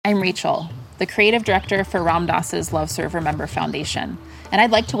I'm Rachel, the creative director for Ram Dass's Love Serve Remember Foundation, and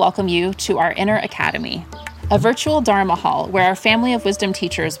I'd like to welcome you to our Inner Academy, a virtual Dharma hall where our family of wisdom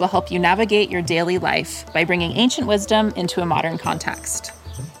teachers will help you navigate your daily life by bringing ancient wisdom into a modern context.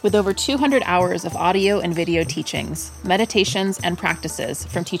 With over 200 hours of audio and video teachings, meditations, and practices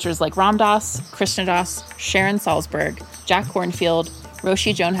from teachers like Ram Dass, Krishna Das, Sharon Salzberg, Jack Kornfield,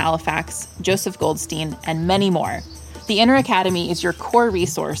 Roshi Joan Halifax, Joseph Goldstein, and many more, the Inner Academy is your core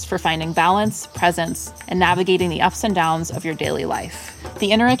resource for finding balance, presence, and navigating the ups and downs of your daily life.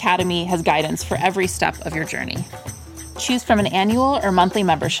 The Inner Academy has guidance for every step of your journey. Choose from an annual or monthly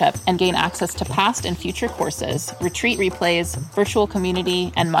membership and gain access to past and future courses, retreat replays, virtual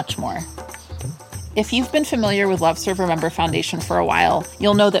community, and much more. If you've been familiar with Love Serve Remember Foundation for a while,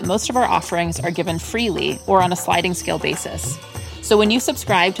 you'll know that most of our offerings are given freely or on a sliding scale basis. So when you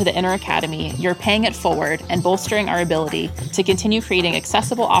subscribe to the Inner Academy, you're paying it forward and bolstering our ability to continue creating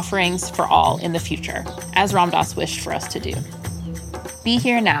accessible offerings for all in the future, as Ram Dass wished for us to do. Be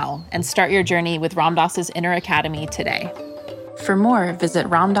here now and start your journey with Ram Dass's Inner Academy today. For more, visit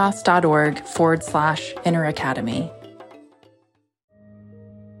ramdass.org/Inner Academy.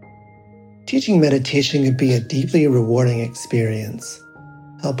 Teaching meditation can be a deeply rewarding experience.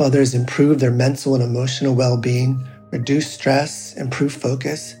 Help others improve their mental and emotional well-being, reduce stress, improve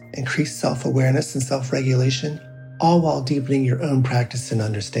focus, increase self-awareness and self-regulation, all while deepening your own practice and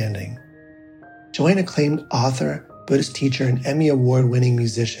understanding. Join acclaimed author, Buddhist teacher, and Emmy Award-winning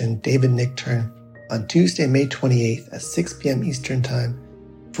musician David Nichtern on Tuesday, May 28th at 6 p.m. Eastern Time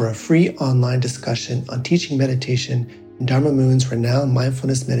for a free online discussion on teaching meditation in Dharma Moon's renowned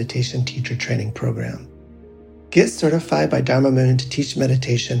mindfulness meditation teacher training program. Get certified by Dharma Moon to teach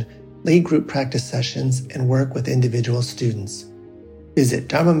meditation, lead group practice sessions, and work with individual students. Visit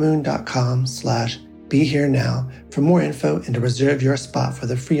dharmamoon.com/BeHereNow for more info and to reserve your spot for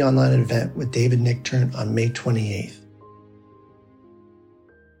the free online event with David Nichtern on May 28th.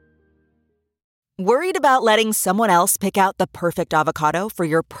 Worried about letting someone else pick out the perfect avocado for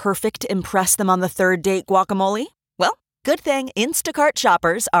your perfect impress them on the third date guacamole? Well, good thing Instacart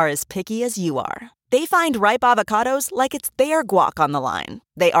shoppers are as picky as you are. They find ripe avocados like it's their guac on the line.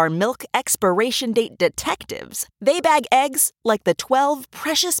 They are milk expiration date detectives. They bag eggs like the 12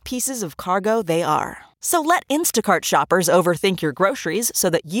 precious pieces of cargo they are. So let Instacart shoppers overthink your groceries so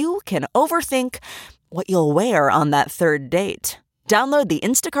that you can overthink what you'll wear on that third date. Download the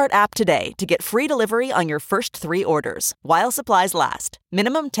Instacart app today to get free delivery on your first 3 orders, while supplies last.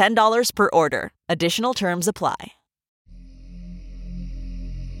 Minimum $10 per order. Additional terms apply.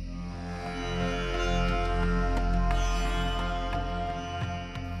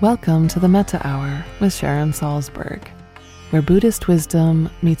 Welcome to the Metta Hour with Sharon Salzberg, where Buddhist wisdom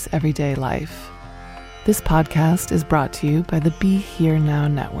meets everyday life. This podcast is brought to you by the Be Here Now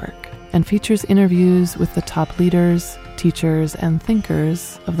Network and features interviews with the top leaders, teachers, and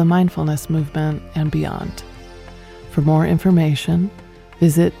thinkers of the mindfulness movement and beyond. For more information,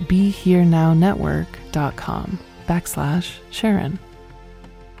 visit BeHereNowNetwork.com/Sharon.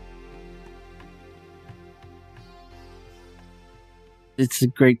 It's a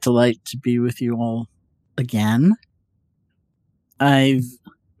great delight to be with you all again. I've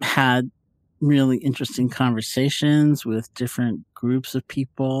had really interesting conversations with different groups of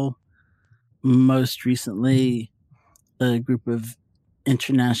people. Most recently, a group of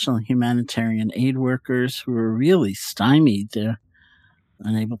international humanitarian aid workers who are really stymied. They're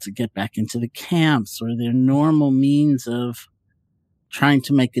unable to get back into the camps, or their normal means of trying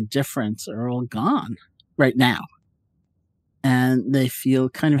to make a difference are all gone right now. And they feel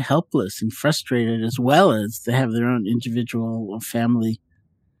kind of helpless and frustrated, as well as they have their own individual or family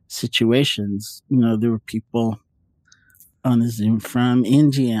situations. You know, there were people on the Zoom from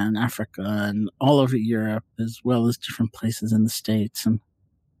India and Africa and all over Europe, as well as different places in the States. And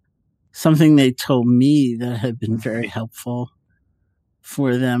something they told me that had been very helpful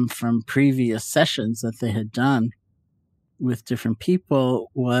for them from previous sessions that they had done with different people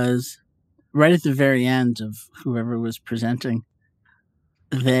was right at the very end of whoever was presenting,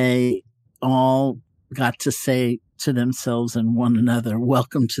 they all got to say to themselves and one another,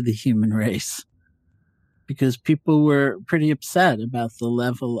 "Welcome to the human race." Because people were pretty upset about the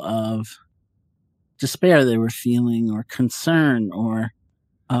level of despair they were feeling, or concern, or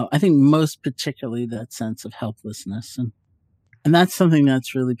I think most particularly that sense of helplessness. And that's something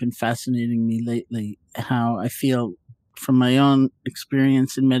that's really been fascinating me lately, how I feel from my own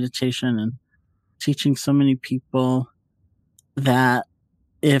experience in meditation and teaching so many people, that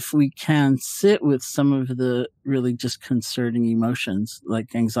if we can sit with some of the really disconcerting emotions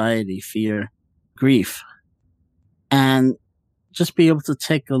like anxiety, fear, grief, and just be able to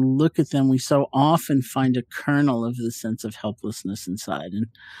take a look at them, we so often find a kernel of the sense of helplessness inside. And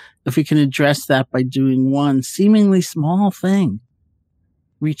if we can address that by doing one seemingly small thing,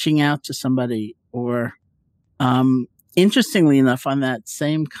 reaching out to somebody, or interestingly enough, on that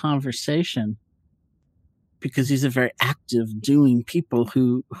same conversation, because these are very active, doing people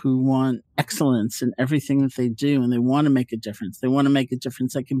who want excellence in everything that they do, and they want to make a difference. They want to make a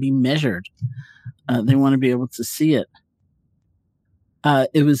difference that can be measured. They want to be able to see it.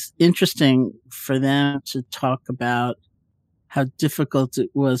 It was interesting for them to talk about how difficult it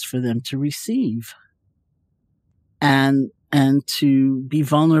was for them to receive and to be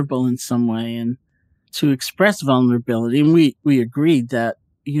vulnerable in some way and to express vulnerability. And we agreed that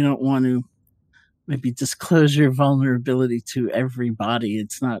you don't want to maybe disclose your vulnerability to everybody.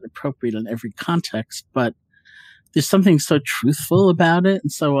 It's not appropriate in every context, but there's something so truthful about it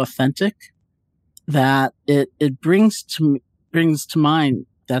and so authentic that it brings to mind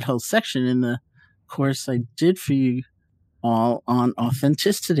that whole section in the course I did for you all on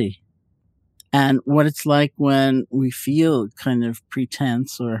authenticity and what it's like when we feel kind of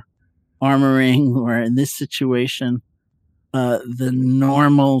pretense or armoring, or in this situation, the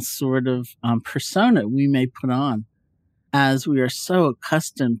normal sort of persona we may put on, as we are so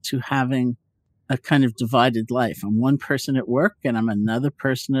accustomed to having a kind of divided life. I'm one person at work and I'm another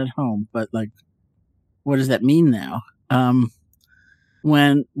person at home. But like, what does that mean now?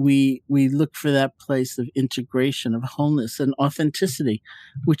 When we look for that place of integration, of wholeness and authenticity,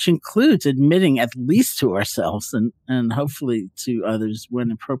 which includes admitting, at least to ourselves and hopefully to others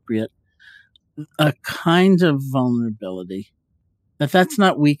when appropriate, a kind of vulnerability, that's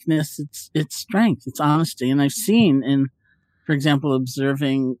not weakness, it's strength, it's honesty. And I've seen in, for example,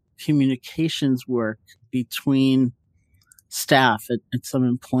 observing communications work between staff at some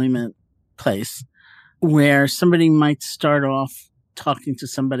employment place, where somebody might start off talking to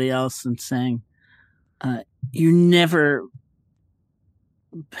somebody else and saying, you never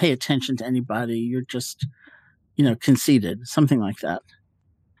pay attention to anybody, you're just, conceited, something like that.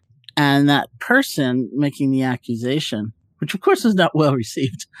 And that person making the accusation, which of course is not well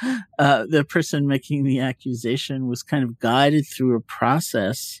received, the person making the accusation was kind of guided through a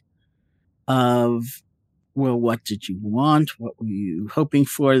process of, well, what did you want? What were you hoping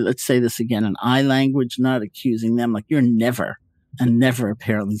for? Let's say this again in I language, not accusing them, like you're never, and never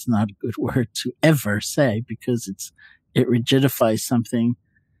apparently is not a good word to ever say, because it rigidifies something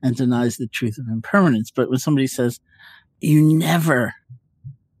and denies the truth of impermanence. But when somebody says, you never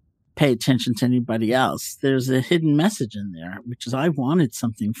pay attention to anybody else, there's a hidden message in there, which is I wanted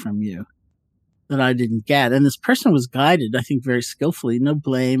something from you that I didn't get. And this person was guided, I think, very skillfully, no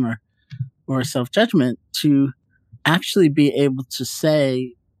blame or self-judgment, to actually be able to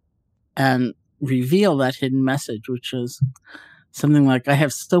say and reveal that hidden message, which is something like, I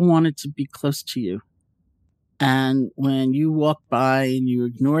have still wanted to be close to you. And when you walked by and you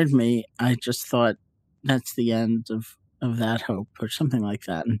ignored me, I just thought that's the end of that hope, or something like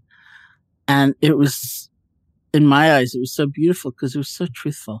that. And it was, in my eyes, it was so beautiful because it was so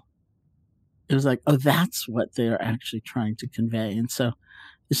truthful. It was like, oh, that's what they're actually trying to convey. And so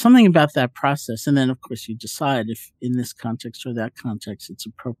there's something about that process. And then, of course, you decide if in this context or that context, it's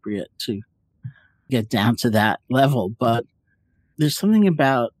appropriate to get down to that level. But there's something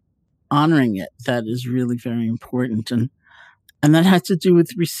about honoring it that is really very important. And that had to do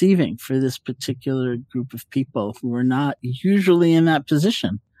with receiving for this particular group of people who are not usually in that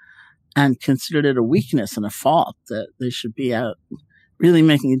position, and considered it a weakness and a fault that they should be out really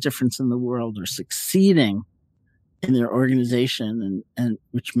making a difference in the world or succeeding in their organization, and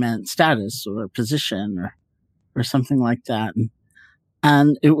which meant status or position or something like that.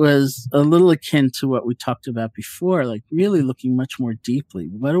 And it was a little akin to what we talked about before, like really looking much more deeply.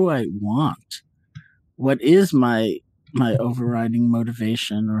 What do I want? What is my overriding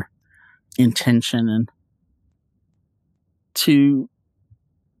motivation or intention, and to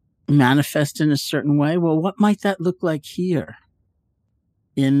manifest in a certain way? Well, what might that look like here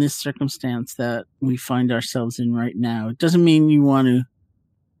in this circumstance that we find ourselves in right now? It doesn't mean you want to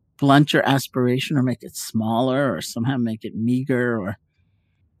blunt your aspiration or make it smaller or somehow make it meager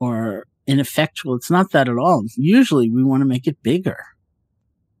or ineffectual. It's not that at all. Usually we want to make it bigger,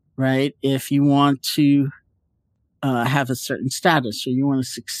 right? If you want to have a certain status, or you want to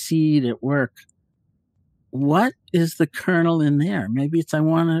succeed at work, what is the kernel in there? Maybe it's, I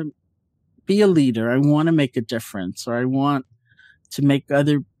want to be a leader. I want to make a difference, or I want to make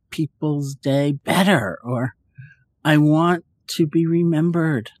other people's day better, or I want to be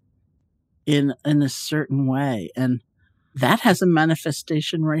remembered in a certain way. And that has a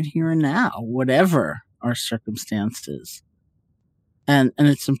manifestation right here and now, whatever our circumstances. And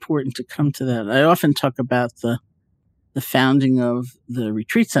it's important to come to that. I often talk about the founding of the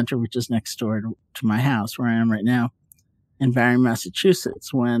retreat center, which is next door to my house where I am right now in Barre,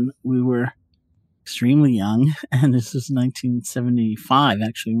 Massachusetts, when we were extremely young. And this was 1975,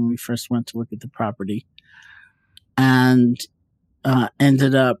 actually, when we first went to look at the property, and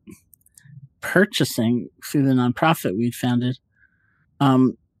ended up purchasing through the nonprofit we'd founded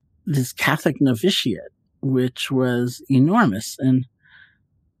this Catholic novitiate, which was enormous. And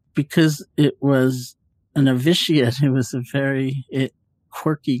because it was a novitiate, it was a very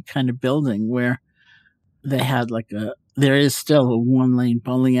quirky kind of building where they had there is still a 1-lane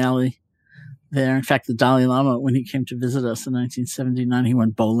bowling alley there. In fact, the Dalai Lama, when he came to visit us in 1979, he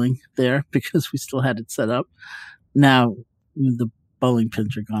went bowling there because we still had it set up. Now the bowling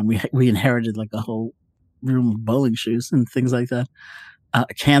pins are gone. We inherited like a whole room of bowling shoes and things like that. A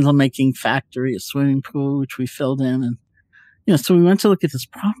candle making factory, a swimming pool, which we filled in. And, so we went to look at this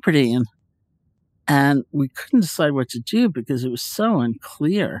property and we couldn't decide what to do because it was so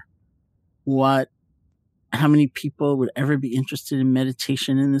unclear how many people would ever be interested in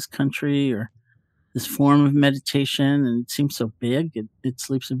meditation in this country or this form of meditation. And it seemed so big. It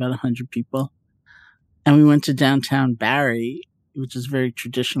sleeps about 100 people. And we went to downtown Barre, which is a very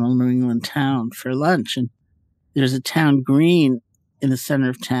traditional New England town, for lunch. And there's a town green in the center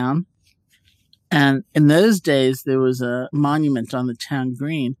of town. And in those days, there was a monument on the town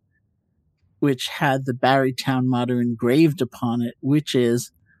green, which had the Barre town motto engraved upon it, which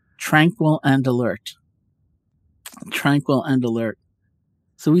is tranquil and alert. Tranquil and alert.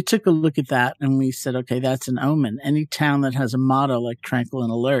 So we took a look at that and we said, okay, that's an omen. Any town that has a motto like tranquil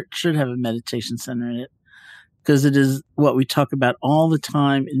and alert should have a meditation center in it, because it is what we talk about all the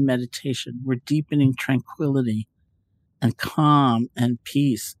time in meditation. We're deepening tranquility and calm and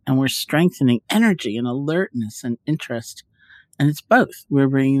peace, and we're strengthening energy and alertness and interest. And it's both. We're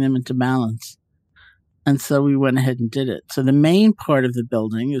bringing them into balance. And so we went ahead and did it. So the main part of the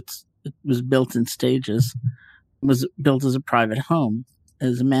building, it was built in stages, was built as a private home,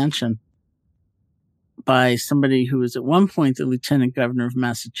 as a mansion, by somebody who was at one point the lieutenant governor of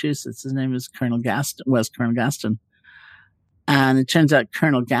Massachusetts. His name was Colonel Gaston. And it turns out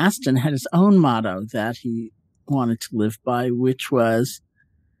Colonel Gaston had his own motto that he wanted to live by, which was,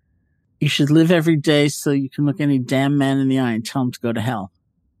 you should live every day so you can look any damn man in the eye and tell him to go to hell.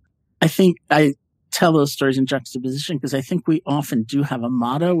 I think I tell those stories in juxtaposition because I think we often do have a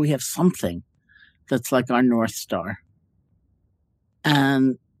motto. We have something that's like our North Star.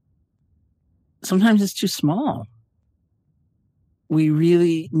 And sometimes it's too small. We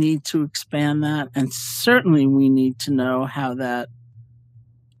really need to expand that. And certainly we need to know how that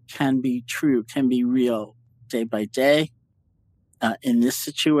can be true, can be real day by day, in this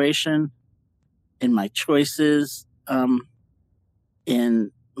situation, in my choices,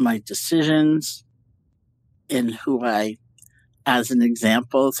 in my decisions, in who as an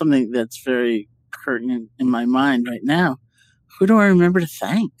example, something that's very pertinent in my mind right now. Who do I remember to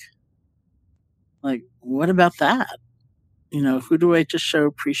thank? Like, what about that? Who do I just show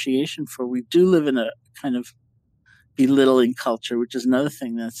appreciation for? We do live in a kind of belittling culture, which is another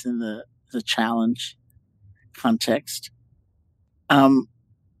thing that's in the challenge context.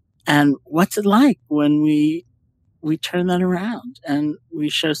 And what's it like when we turn that around and we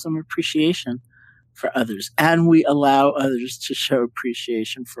show some appreciation for others and we allow others to show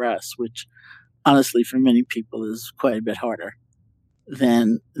appreciation for us, which honestly for many people is quite a bit harder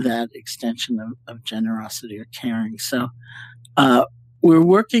than that extension of generosity or caring. So we're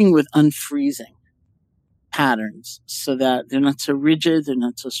working with unfreezing patterns so that they're not so rigid, they're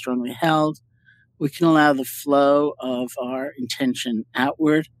not so strongly held. We can allow the flow of our intention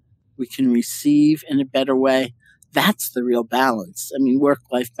outward. We can receive in a better way. That's the real balance. I mean,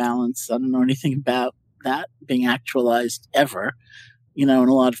 work-life balance, I don't know anything about that being actualized ever. And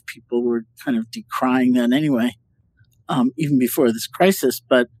a lot of people were kind of decrying that anyway, even before this crisis.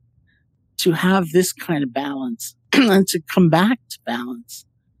 But to have this kind of balance and to come back to balance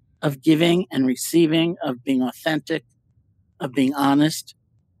of giving and receiving, of being authentic, of being honest,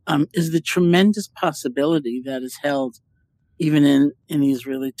 is the tremendous possibility that is held even in these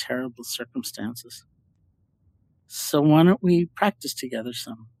really terrible circumstances. So why don't we practice together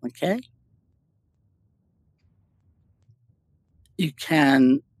some, okay? You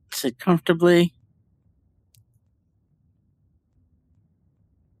can sit comfortably.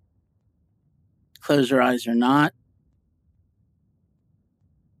 Close your eyes or not.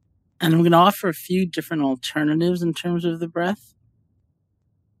 And I'm going to offer a few different alternatives in terms of the breath.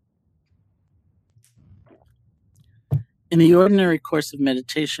 In the ordinary course of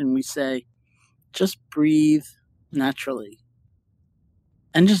meditation, we say, just breathe naturally.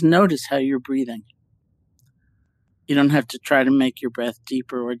 and just notice how you're breathing. You don't have to try to make your breath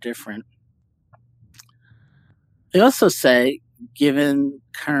deeper or different. They also say, given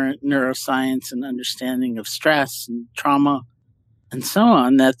current neuroscience and understanding of stress and trauma and so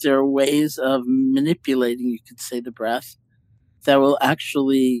on, that there are ways of manipulating, you could say, the breath that will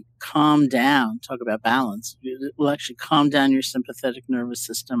actually calm down, talk about balance, it will actually calm down your sympathetic nervous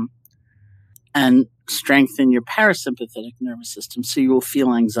system and strengthen your parasympathetic nervous system, so you will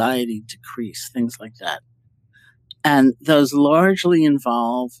feel anxiety decrease, things like that. And those largely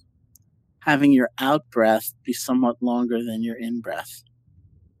involve having your out breath be somewhat longer than your in breath.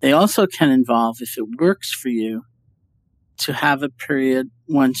 They also can involve, if it works for you, to have a period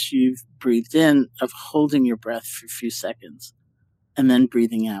once you've breathed in of holding your breath for a few seconds and then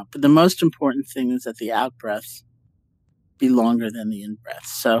breathing out. But the most important thing is that the out breath be longer than the in breath.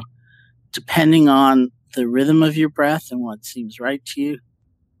 So depending on the rhythm of your breath and what seems right to you,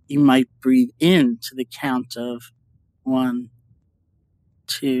 you might breathe in to the count of 1,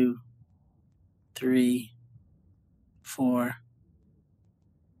 2, 3, 4,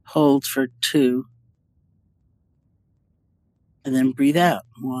 hold for 2, and then breathe out.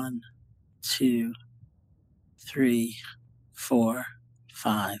 1, 2, 3, 4,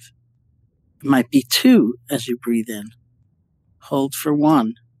 5. It might be 2 as you breathe in. Hold for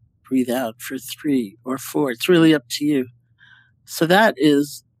 1, breathe out for 3 or 4. It's really up to you. So that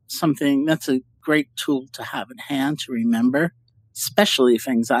is something, that's a great tool to have at hand to remember, especially if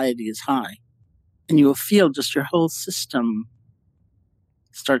anxiety is high. And you will feel just your whole system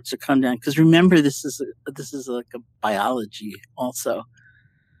starts to come down. Because remember, this is like a biology also.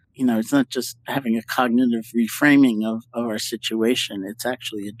 You know, it's not just having a cognitive reframing of our situation. It's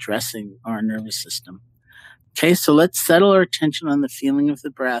actually addressing our nervous system. Okay, so let's settle our attention on the feeling of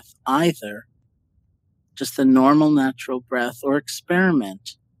the breath, either just the normal natural breath, or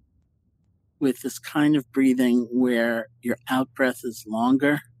experiment with this kind of breathing where your out breath is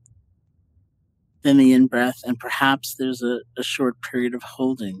longer than the in breath, and perhaps there's a short period of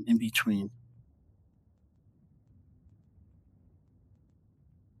holding in between.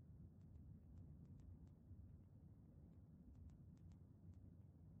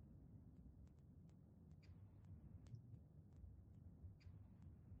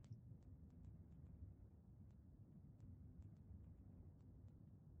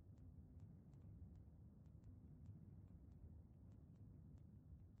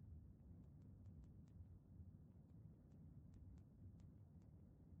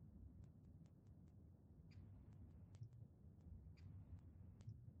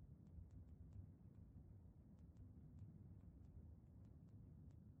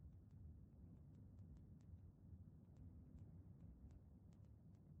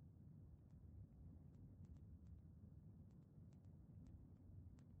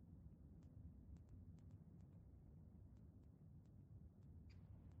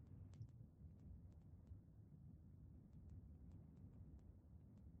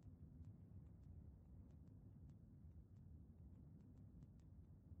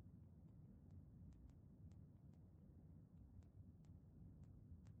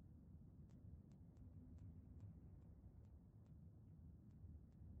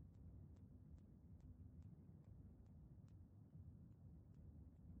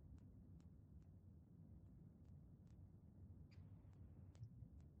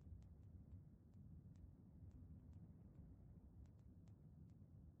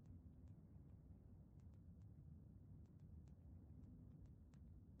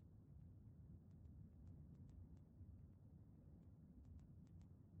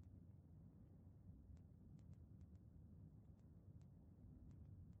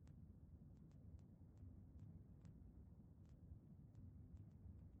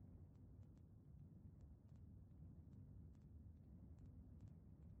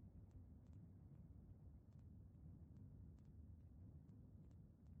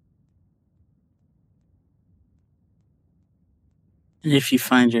 And if you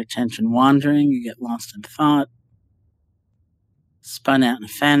find your attention wandering, you get lost in thought, spun out in a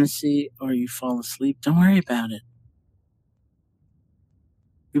fantasy, or you fall asleep, don't worry about it.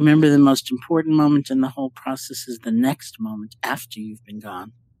 Remember, the most important moment in the whole process is the next moment after you've been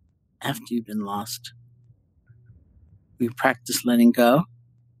gone, after you've been lost. We practice letting go.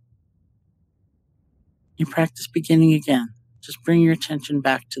 You practice beginning again. Just bring your attention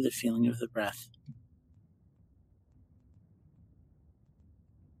back to the feeling of the breath.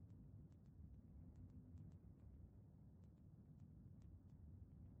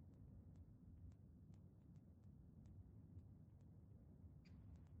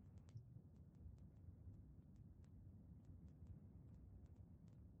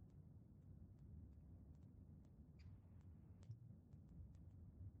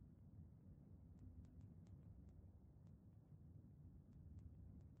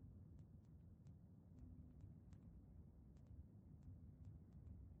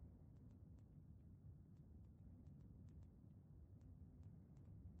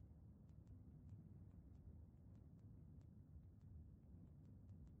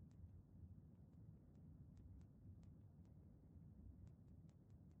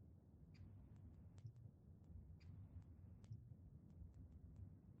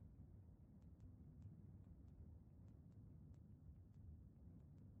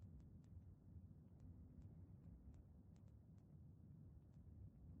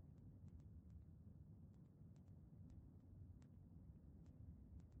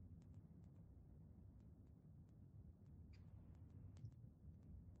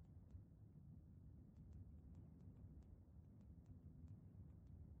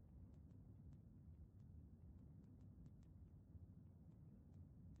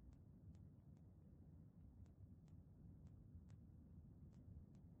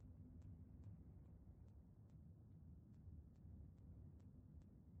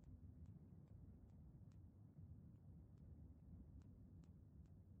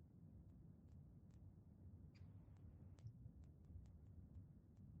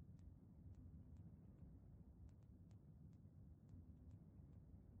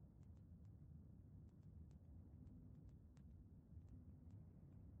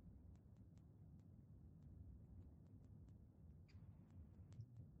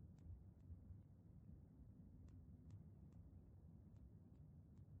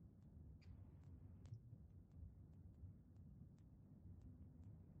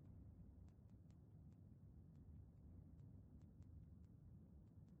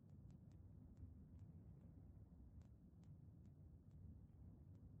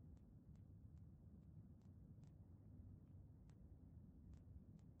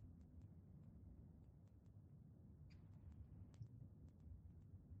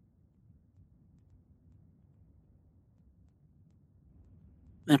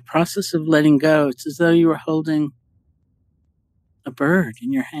 That process of letting go, it's as though you were holding a bird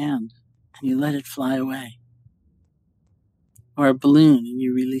in your hand and you let it fly away. Or a balloon and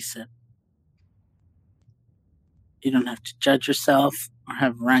you release it. You don't have to judge yourself or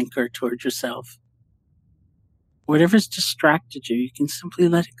have rancor towards yourself. Whatever's distracted you, you can simply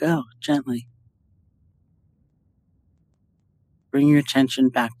let it go gently. Bring your attention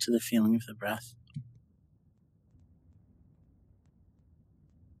back to the feeling of the breath.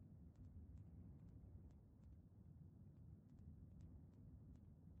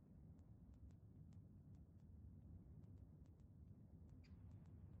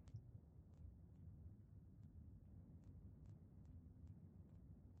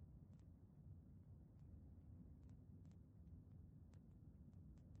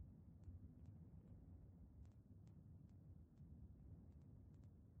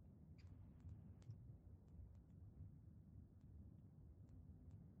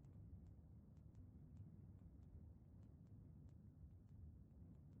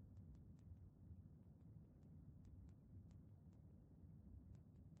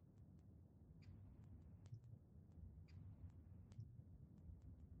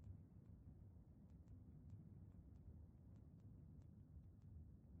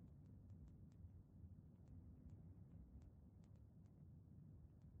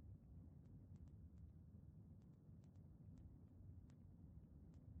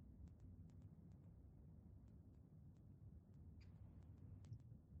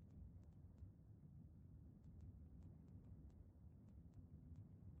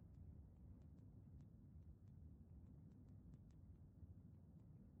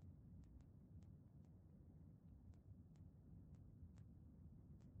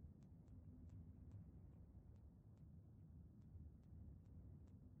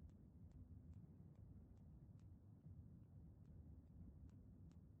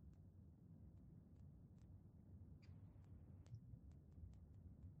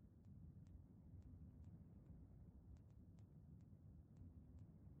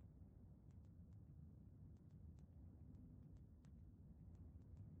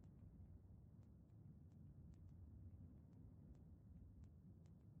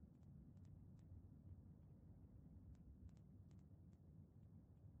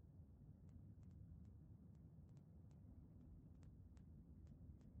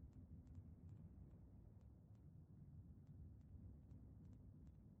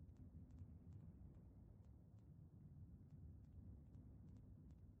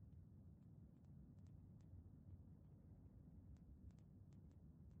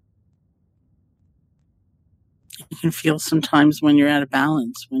 You can feel sometimes when you're out of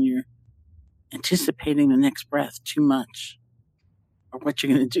balance, when you're anticipating the next breath too much, or what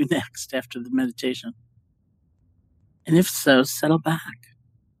you're going to do next after the meditation. And if so, settle back.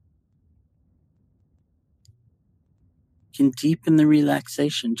 You can deepen the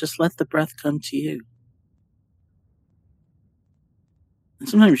relaxation. Just let the breath come to you. And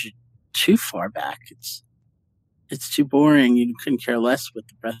sometimes you're too far back. It's too boring. You couldn't care less what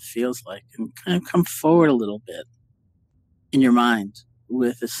the breath feels like. And kind of come forward a little bit in your mind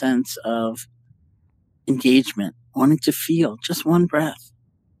with a sense of engagement, wanting to feel just one breath.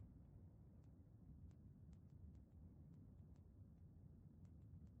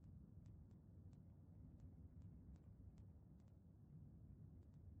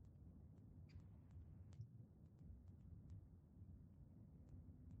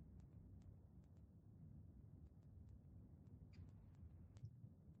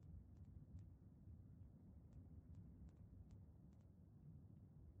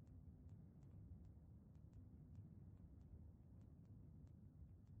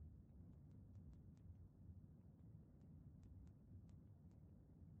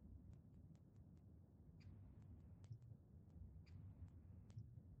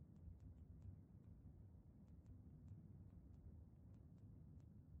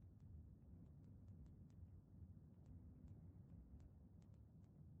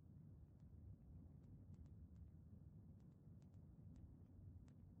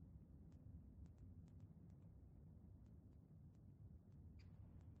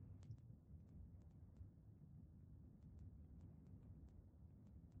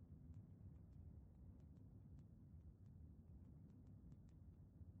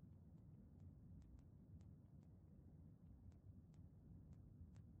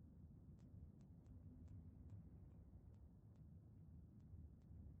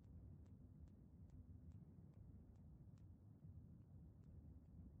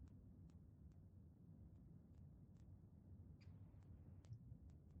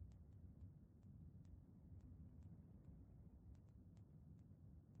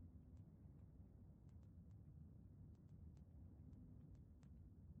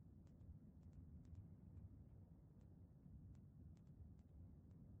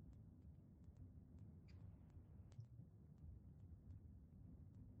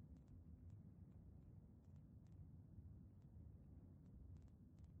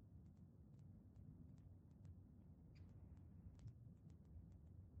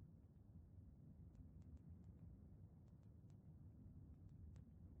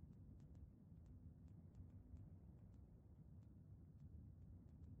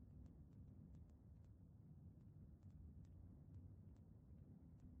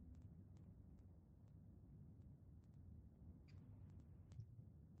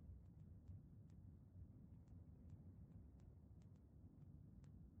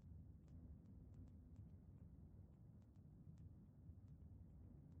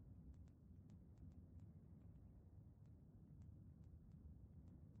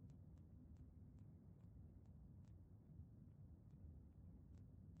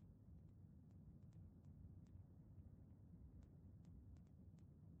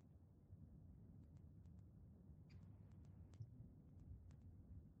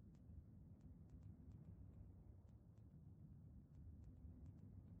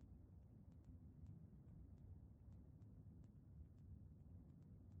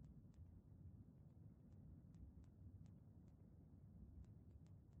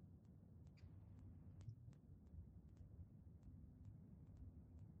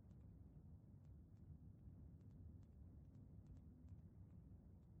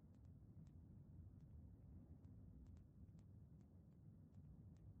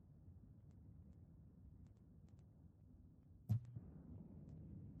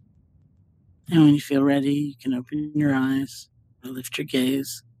 And when you feel ready, you can open your eyes or lift your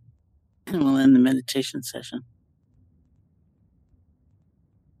gaze, and we'll end the meditation session.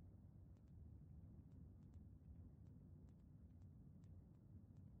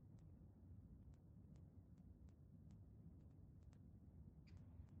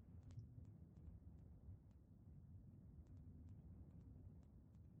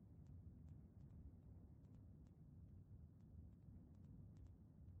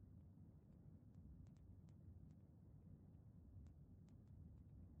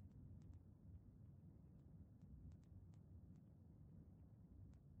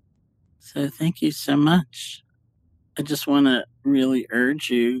 So thank you so much. I just want to really urge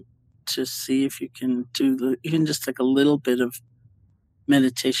you to see if you can do even just like a little bit of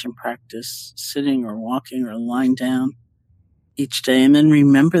meditation practice, sitting or walking or lying down each day. And then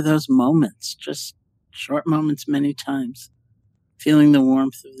remember those moments, just short moments many times. Feeling the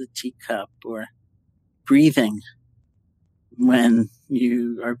warmth of the teacup, or breathing when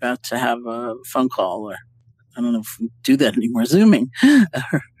you are about to have a phone call, or I don't know if we do that anymore, Zooming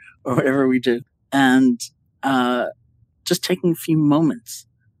or whatever we do. And just taking a few moments.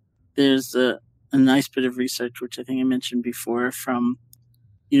 There's a nice bit of research, which I think I mentioned before, from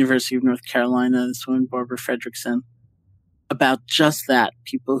University of North Carolina, this woman, Barbara Fredrickson, about just that.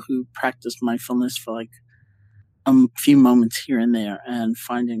 People who practice mindfulness for like a few moments here and there, and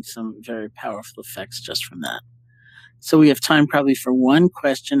finding some very powerful effects just from that. So we have time probably for one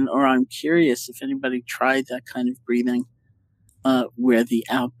question, or I'm curious if anybody tried that kind of breathing where the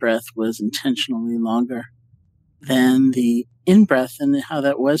out-breath was intentionally longer than the in-breath, and how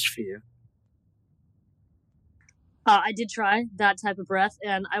that was for you. I did try that type of breath,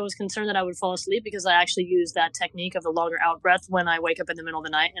 and I was concerned that I would fall asleep, because I actually use that technique of the longer out breath when I wake up in the middle of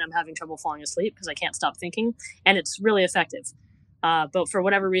the night and I'm having trouble falling asleep because I can't stop thinking, and it's really effective. But for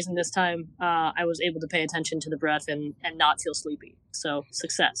whatever reason this time, I was able to pay attention to the breath and not feel sleepy. So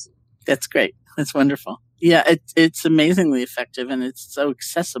success. That's great. That's wonderful. Yeah, it's amazingly effective, and it's so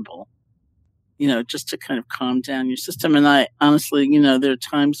accessible, just to kind of calm down your system. And I honestly, there are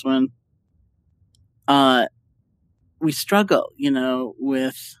times when we struggle,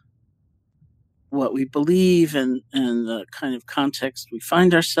 with what we believe and the kind of context we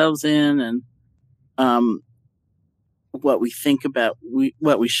find ourselves in, and what we think about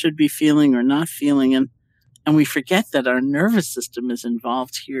what we should be feeling or not feeling. And we forget that our nervous system is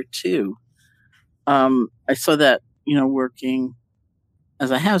involved here too. I saw that, working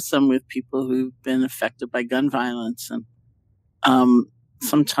as I have some with people who've been affected by gun violence, and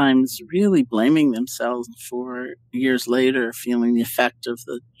sometimes really blaming themselves for years later feeling the effect of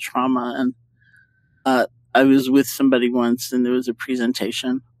the trauma. And I was with somebody once, and there was a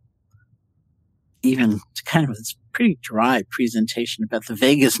presentation, even kind of this pretty dry presentation about the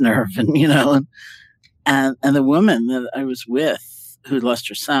vagus nerve, and and the woman that I was with, who lost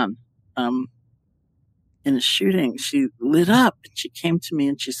her son in a shooting, she lit up, and she came to me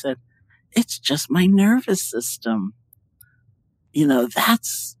and she said, "It's just my nervous system."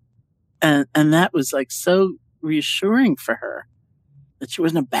 That's, and that was like so reassuring for her, that she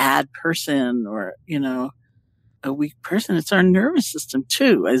wasn't a bad person or, a weak person. It's our nervous system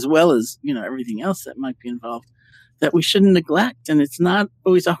too, as well as, everything else that might be involved, that we shouldn't neglect. And it's not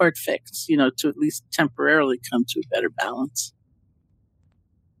always a hard fix, to at least temporarily come to a better balance.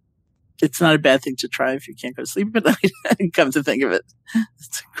 It's not a bad thing to try if you can't go to sleep at night. Come to think of it,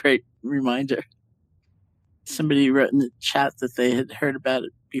 it's a great reminder. Somebody wrote in the chat that they had heard about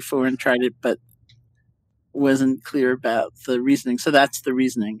it before and tried it, but wasn't clear about the reasoning. So that's the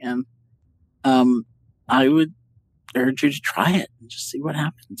reasoning. And I would urge you to try it and just see what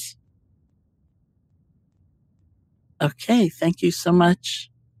happens. Okay, thank you so much.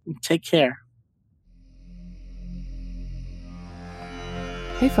 Take care.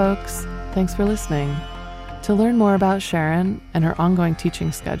 Hey folks, thanks for listening. To learn more about Sharon and her ongoing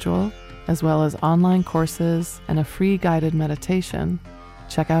teaching schedule, as well as online courses and a free guided meditation,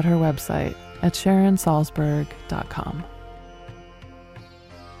 check out her website at SharonSalzberg.com.